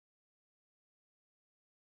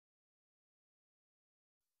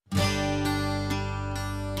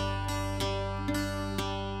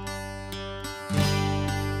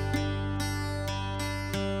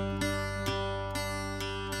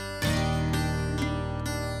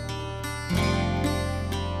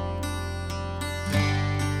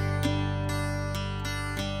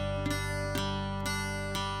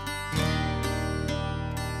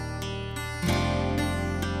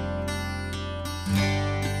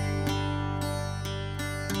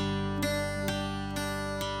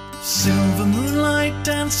Silver moonlight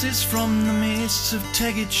dances from the mists of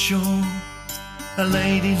Tegid shore. A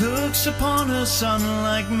lady looks upon her son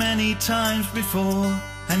like many times before,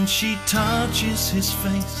 and she touches his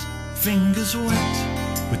face, fingers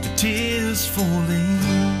wet with the tears falling.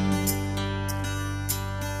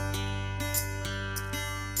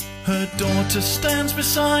 Her daughter stands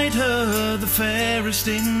beside her, the fairest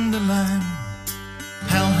in the land.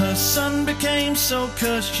 How her son became so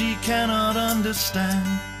cursed she cannot understand.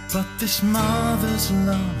 But this mother's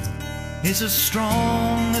love is as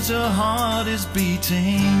strong as her heart is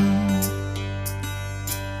beating,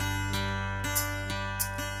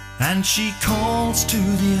 and she calls to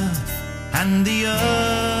the earth, and the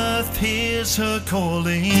earth hears her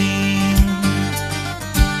calling.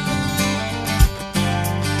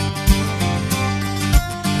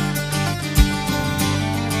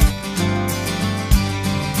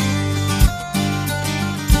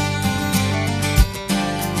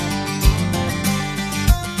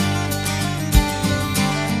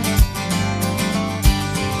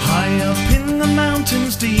 Up in the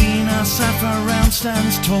mountains, Dinas Afferaon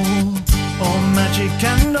stands tall. All magic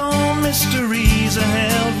and all mysteries are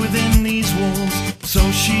held within these walls. So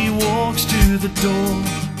she walks to the door.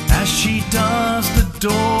 As she does, the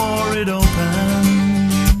door it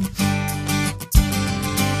opens.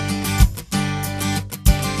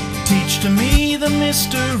 Teach to me the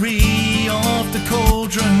mystery of the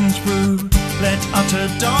Cauldron's brew. Let utter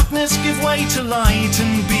darkness give way to light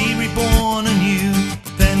and be reborn anew.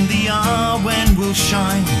 Then the Awen will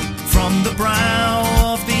shine from the brow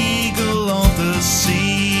of the eagle of the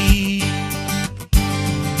sea,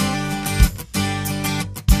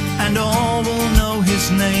 and all will know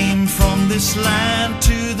his name from this land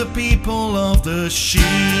to the people of the sheep.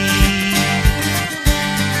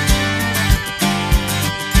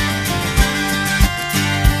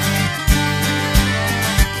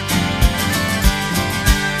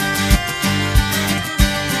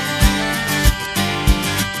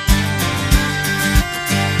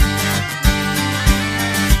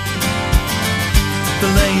 The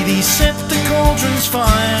lady set the cauldron's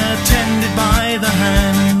fire, tended by the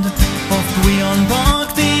hand of Brew,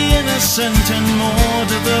 bark the innocent, and more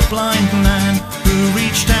to the blind man who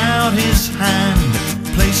reached out his hand.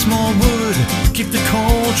 Place more wood, keep the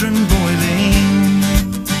cauldron boiling.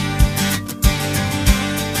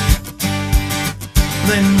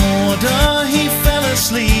 Then Morda, he fell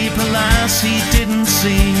asleep, alas he didn't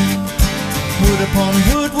see. Wood upon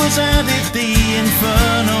wood was added, the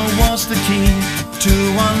inferno was the key to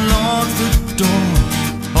unlock the door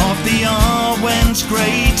of the Awen's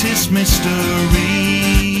greatest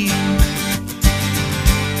mystery.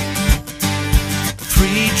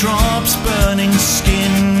 3 drops burning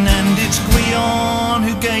skin, and it's Gwion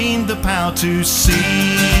who gained the power to see.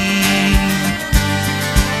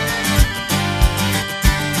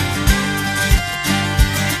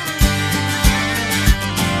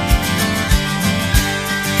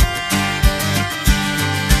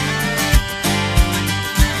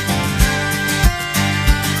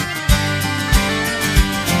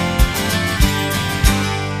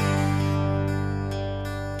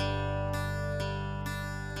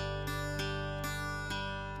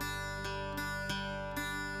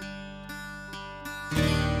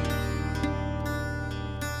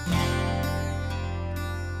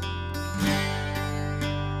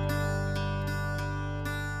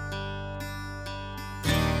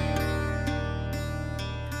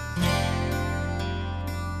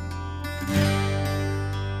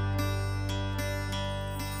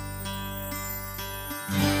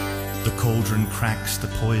 The cauldron cracks, the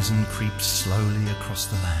poison creeps slowly across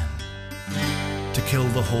the land, to kill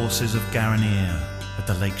the horses of Garanir at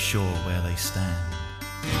the lake shore where they stand,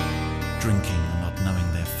 drinking and not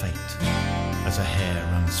knowing their fate, as a hare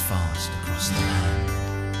runs fast across the land.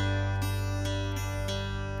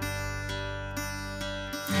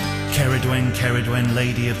 Ceridwen, Ceridwen,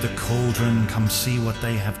 lady of the cauldron, come see what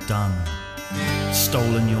they have done.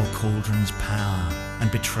 Stolen your cauldron's power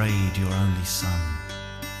and betrayed your only son.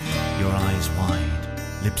 Your eyes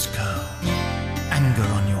wide, lips curl, anger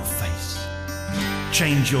on your face.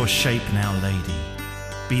 Change your shape now, lady.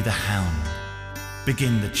 Be the hound.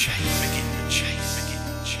 Begin the chase. Begin the chase. Begin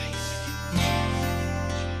the chase.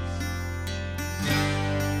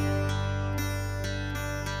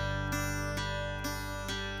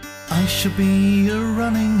 I shall be a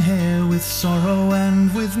running hare with sorrow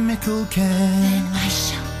and with mickle care. Then I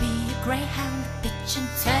shall be a greyhound bitch and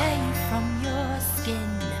tear you from your skin.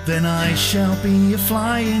 Then I shall be a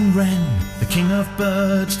flying wren, the king of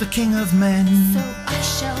birds, the king of men. So I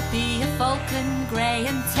shall be a falcon grey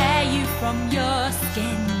and tear you from your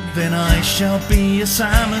skin. then I shall be a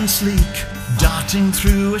salmon sleek, darting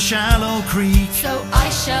through a shallow creek. So I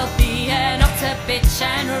shall be an otter bitch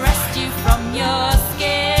and rescue from your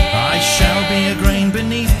skin. I shall be a grain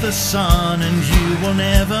beneath the sun, and you will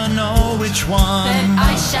never know which one. Then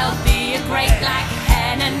I shall be a great black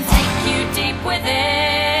hen and take you deep within.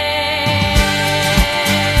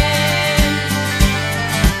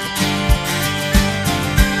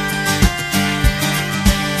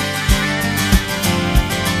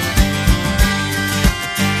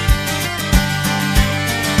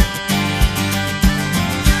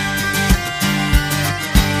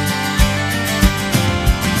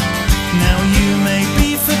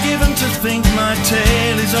 Think my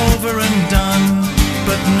tale is over and done,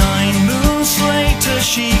 but 9 moons later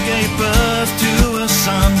she gave birth to a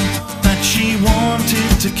son that she wanted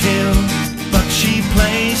to kill, but she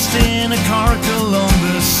placed in a coracle on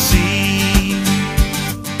the sea.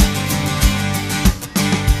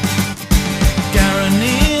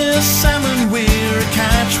 Garanir salmon weir, a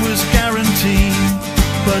catch was guaranteed,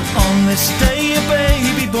 but on this day a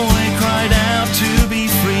baby boy cried out to be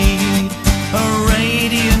freed. A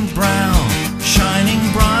radiant brow, shining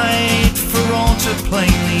bright for all to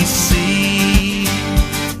plainly see.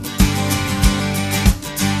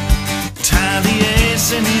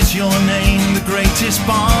 Taliesin is your name, the greatest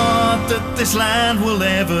bard that this land will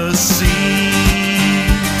ever see.